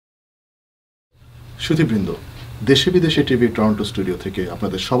সুধীবৃন্দ, দেশে বিদেশে TV Toronto studio থেকে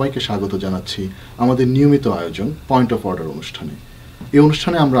আপনাদের সবাইকে স্বাগত জানাচ্ছি আমাদের নিয়মিত আয়োজন পয়েন্ট অফ অর্ডার অনুষ্ঠানে। এই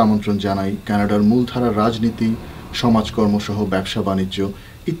অনুষ্ঠানে আমরা আমন্ত্রণ জানাই কানাডার মূলধারার রাজনীতি, সমাজকর্ম সহ ব্যবসা বাণিজ্য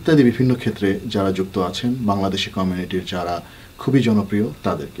ইত্যাদি বিভিন্ন ক্ষেত্রে যারা যুক্ত আছেন, বাংলাদেশি কমিউনিটির যারা খুবই জনপ্রিয়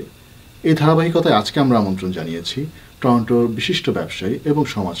তাদেরকে। এই ধারাবাহিকতায় আজকে আমরা আমন্ত্রণ জানিয়েছি টরন্টোর বিশিষ্ট ব্যবসায়ী এবং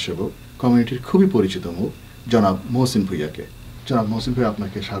সমাজসেবক, কমিউনিটির খুবই পরিচিত মুখ জনাব মহসিন ভুইয়াকে। জনাব মহসিন ভুইয়া,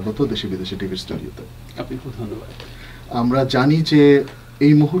 আপনাকে স্বাগত দেশে বিদেশে টিভি স্টুডিওতে। আপনাকে ধন্যবাদ। আমরা জানি যে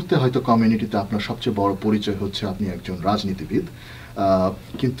এই মুহূর্তে হয়তো কমিউনিটিতে আপনার সবচেয়ে বড় পরিচয় হচ্ছে আপনি একজন রাজনীতিবিদ,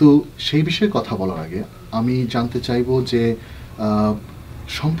 কিন্তু সেই বিষয়ে কথা বলার আগে আমি জানতে চাইব যে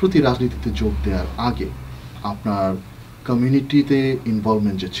সম্প্রতি রাজনীতিতে যোগ দেওয়ার আগে আপনার কমিউনিটিতে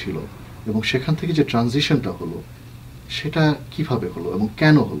ইনভলভমেন্ট যে ছিল এবং সেখান থেকে যে ট্রানজিশনটা হলো সেটা কিভাবে হলো এবং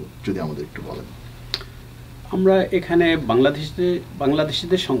কেন হলো, যদি আমাদের একটু বলেন। আমরা এখানে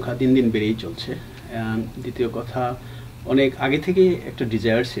বাংলাদেশিদের সংখ্যা দিন দিন বেড়েই চলছে। দ্বিতীয় কথা, অনেক আগে থেকে একটা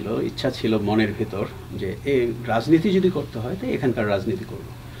ডিজায়ার ছিল, ইচ্ছা ছিল মনের ভেতর যে এই রাজনীতি যদি করতে হয় তো এখানকার রাজনীতি করব।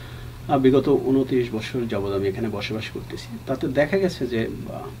 বিগত 29 বছর যাবৎ আমি এখানে বসবাস করতেছি। তাতে দেখা গেছে যে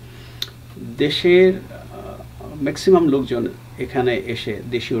দেশের ম্যাক্সিমাম লোকজন এখানে এসে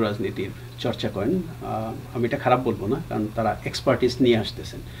দেশীয় রাজনীতির চর্চা করেন। আমি এটা খারাপ বলবো না, কারণ তারা এক্সপার্টিস নিয়ে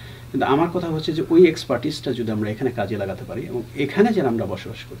আসতেছেন। কিন্তু আমার কথা হচ্ছে যে ওই এক্সপার্টিসটা যদি আমরা এখানে কাজে লাগাতে পারি এবং এখানে যারা আমরা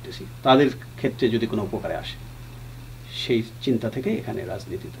বসবাস করতেছি তাদের ক্ষেত্রে যদি কোনো উপকারে আসে, সেই চিন্তা থেকে এখানে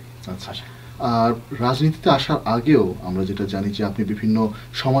রাজনীতিতে আসা। আর রাজনীতিতে আসার আগেও আমরা যেটা জানি যে আপনি বিভিন্ন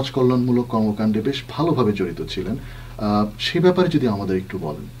সমাজ কল্যাণমূলক কর্মকাণ্ডে বেশ ভালোভাবে জড়িত ছিলেন, সে ব্যাপারে যদি আমাদের একটু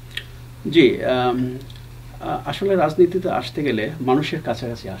বলেন। জি, আসলে রাজনীতিতে আসতে গেলে মানুষের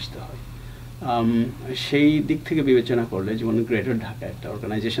কাছাকাছি আসতে হয়। সেই দিক থেকে বিবেচনা করলে যেমন গ্রেটার ঢাকা একটা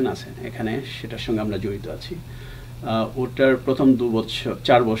অর্গানাইজেশন আছে এখানে, সেটার সঙ্গে আমরা জড়িত আছি। ওটার প্রথম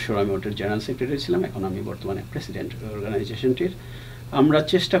 4 বছর আমি ওটার জেনারেল সেক্রেটারি ছিলাম, এখন আমি বর্তমানে প্রেসিডেন্ট অর্গানাইজেশনটির। আমরা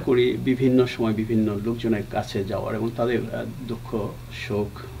চেষ্টা করি বিভিন্ন সময় বিভিন্ন লোকজনের কাছে যাওয়ার এবং তাদের দুঃখ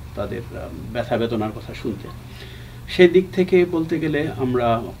শোক, তাদের ব্যথা বেদনার কথা শুনতে। সেই দিক থেকে বলতে গেলে আমরা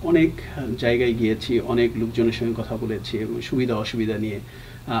অনেক জায়গায় গিয়েছি, অনেক লোকজনের সঙ্গে কথা বলেছি এবং সুবিধা অসুবিধা নিয়ে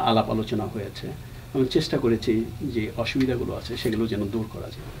আলাপ আলোচনা হয়েছে এবং চেষ্টা করেছি যে অসুবিধাগুলো আছে সেগুলো যেন দূর করা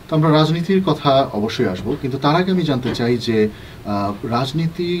যায়। তো আমরা রাজনীতির কথা অবশ্যই আসবো, কিন্তু তার আগে আমি জানতে চাই যে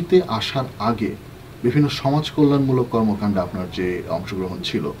রাজনীতিতে আসার আগে বিভিন্ন সমাজ কল্যাণমূলক কর্মকাণ্ডে আপনার যে অংশগ্রহণ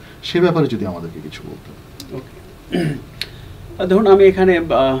ছিল সে ব্যাপারে যদি আমাদেরকে কিছু বলতেন। ওকে, ধরুন আমি এখানে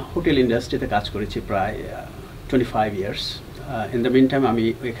হোটেল ইন্ডাস্ট্রিতে কাজ করেছি প্রায় 25 years. In the mean time আমি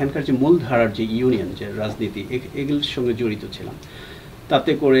এখানকার যে মূলধারার যে ইউনিয়ন, যে রাজনীতি, এগুলোর সঙ্গে জড়িত ছিলাম।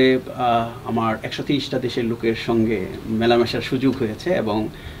 তাতে করে আমার 130টা দেশের লোকের সঙ্গে মেলামেশার সুযোগ হয়েছে এবং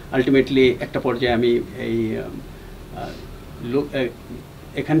আলটিমেটলি একটা পর্যায়ে আমি এই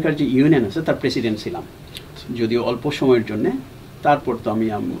এখানকার যে ইউনিয়ন আছে তার প্রেসিডেন্ট ছিলাম, যদিও অল্প সময়ের জন্যে। তারপর তো আমি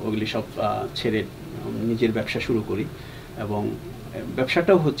ওগুলি সব ছেড়ে নিজের ব্যবসা শুরু করি এবং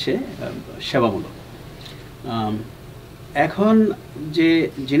ব্যবসাটাও হচ্ছে সেবামূলক। এখন যে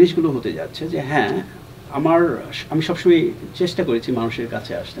জিনিসগুলো হতে যাচ্ছে যে হ্যাঁ, আমি সবসময় চেষ্টা করেছি মানুষের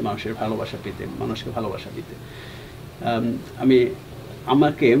কাছে আসতে, মানুষের ভালোবাসা পেতে, মানুষকে ভালোবাসা দিতে।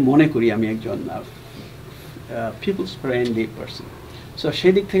 আমাকে মনে করি আমি একজন পিপলস ফ্রেন্ডলি পার্সন। সো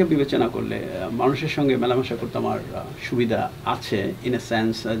সেই দিক থেকে বিবেচনা করলে মানুষের সঙ্গে মেলামেশা করতে আমার সুবিধা আছে, ইন এ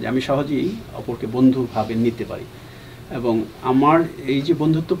সেন্স যে আমি সহজেই অপরকে বন্ধুভাবে নিতে পারি এবং আমার এই যে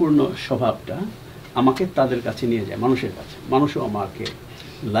বন্ধুত্বপূর্ণ স্বভাবটা আমাকে তাদের কাছে নিয়ে যায়, মানুষের কাছে। মানুষও আমাকে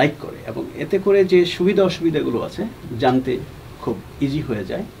লাইক করে এবং এতে করে যে সুবিধা অসুবিধাগুলো আছে জানতে খুব ইজি হয়ে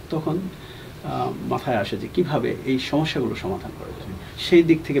যায়। তখন মাথায় আসে যে কিভাবে এই সমস্যাগুলো সমাধান করা যায়। সেই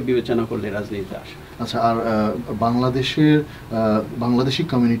দিক থেকে বিবেচনা করলে রাজনীতিতে আসে। আচ্ছা, আর বাংলাদেশি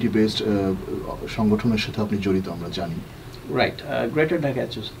কমিউনিটি বেসড সংগঠনের সাথে আপনি জড়িত আমরা জানি। রাইট, গ্রেটার ঢাকা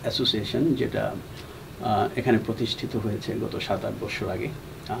অ্যাসোসিয়েশন, যেটা এখানে প্রতিষ্ঠিত হয়েছে গত 7-8 বছর আগে।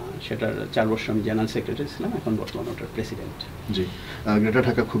 সেটার 4 বছর আমি জেনারেল সেক্রেটারি ছিলাম, এখন বর্তমানে ওটার প্রেসিডেন্ট। জি, গ্রেটার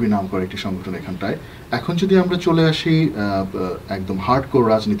ঢাকা খুবই নাম করা একটি সংগঠন এখানটায়। এখন যদি আমরা চলে আসি একদম হার্ডকোর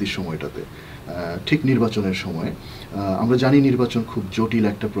রাজনীতির সময়টাতে, ঠিক নির্বাচনের সময়, আমরা জানি নির্বাচন খুব জটিল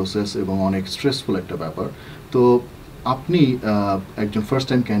একটা প্রসেস এবং অনেক স্ট্রেসফুল একটা ব্যাপার। তো আপনি একজন ফার্স্ট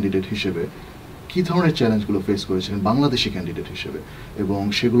টাইম ক্যান্ডিডেট হিসেবে কী ধরনের চ্যালেঞ্জগুলো ফেস করেছিলেন বাংলাদেশি ক্যান্ডিডেট হিসেবে এবং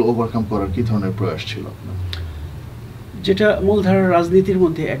সেগুলো ওভারকাম করার কী ধরনের প্রয়াস ছিল আপনার? যেটা মূলধারার রাজনীতির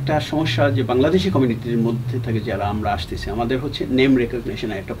মধ্যে একটা সমস্যা যে বাংলাদেশি কমিউনিটির মধ্যে থেকে যারা আমরা আসতেছি, আমাদের হচ্ছে নেম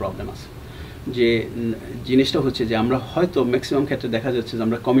রেকগনিশনের একটা প্রবলেম আছে। যে জিনিসটা হচ্ছে যে আমরা হয়তো ম্যাক্সিমাম ক্ষেত্রে দেখা যাচ্ছে যে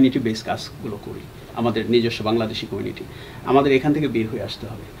আমরা কমিউনিটি বেস কাজগুলো করি, আমাদের নিজস্ব বাংলাদেশি কমিউনিটি, আমাদের এখান থেকে বের হয়ে আসতে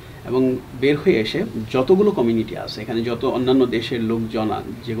হবে এবং বের হয়ে এসে যতগুলো কমিউনিটি আছে এখানে, যত অন্যান্য দেশের লোকজন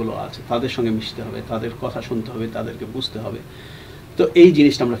যেগুলো আছে তাদের সঙ্গে মিশতে হবে, তাদের কথা শুনতে হবে, তাদেরকে বুঝতে হবে। তো এই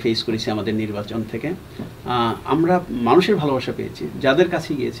জিনিসটা আমরা ফেস করেছি আমাদের নির্বাচন থেকে। আমরা মানুষের ভালোবাসা পেয়েছি, যাদের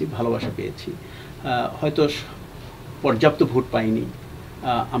কাছে গিয়েছি ভালোবাসা পেয়েছি। হয়তো পর্যাপ্ত ভোট পাইনি,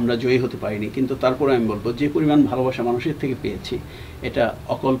 আমরা জয়ী হতে পারিনি, কিন্তু তারপরে আমি বলবো যে পরিমাণ ভালোবাসা মানুষের থেকে পেয়েছি এটা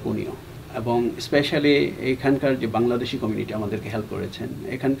অকল্পনীয়। এবং স্পেশালি এখানকার যে বাংলাদেশি কমিউনিটি আমাদেরকে হেল্প করেছেন,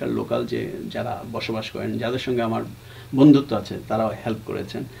 এখানকার লোকাল যে যারা বসবাস করেন, যাদের সঙ্গে আমার বন্ধুত্ব আছে, তারাও হেল্প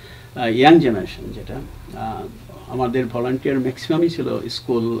করেছেন। ইয়াং জেনারেশন যেটা, আমাদের ভলান্টিয়ার ম্যাক্সিমামই ছিল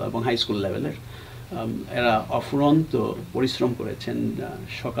স্কুল এবং হাই স্কুল লেভেলের। এরা অফুরন্ত পরিশ্রম করেছেন,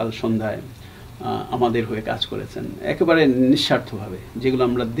 সকাল সন্ধ্যায় আমাদের হয়ে কাজ করেছেন একেবারে নিঃস্বার্থভাবে, যেগুলো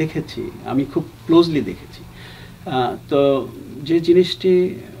আমরা দেখেছি, আমি খুব ক্লোজলি দেখেছি। তো যে জিনিসটি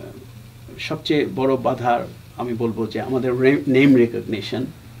সবচেয়ে বড় বাধার আমি বলবো যে আমাদের নেম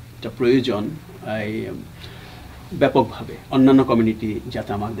রেকগনিশনটা প্রয়োজন, এই ব্যাপকভাবে অন্যান্য কমিউনিটি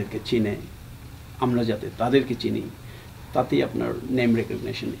যাতে আমাদেরকে চিনে, আমরা যাতে তাদেরকে চিনি, তাতেই আপনার নেম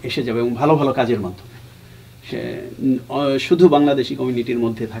রেকগনিশন এসে যাবে এবং ভালো ভালো কাজের মাধ্যমে। সে শুধু বাংলাদেশি কমিউনিটির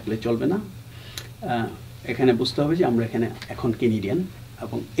মধ্যে থাকলে চলবে না, এখানে বুঝতে হবে যে আমরা এখানে এখন কেনেডিয়ান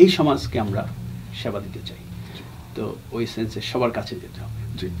এবং এই সমাজকে আমরা সেবা দিতে চাই। তো ওই সেন্সে সবার কাছে যেতে হবে।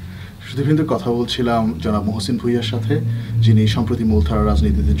 জি, সুধীবৃন্দ, কথা বলছিলাম জনাব মহসিন ভুঁইয়ার সাথে, যিনি সম্প্রতি মূলধারা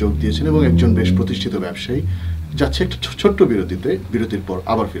রাজনীতিতে যোগ দিয়েছেন এবং একজন বেশ প্রতিষ্ঠিত ব্যবসায়ী। যাচ্ছে একটা ছোট্ট বিরতিতে, বিরতির পর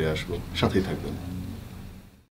আবার ফিরে আসবো, সাথেই থাকবেন।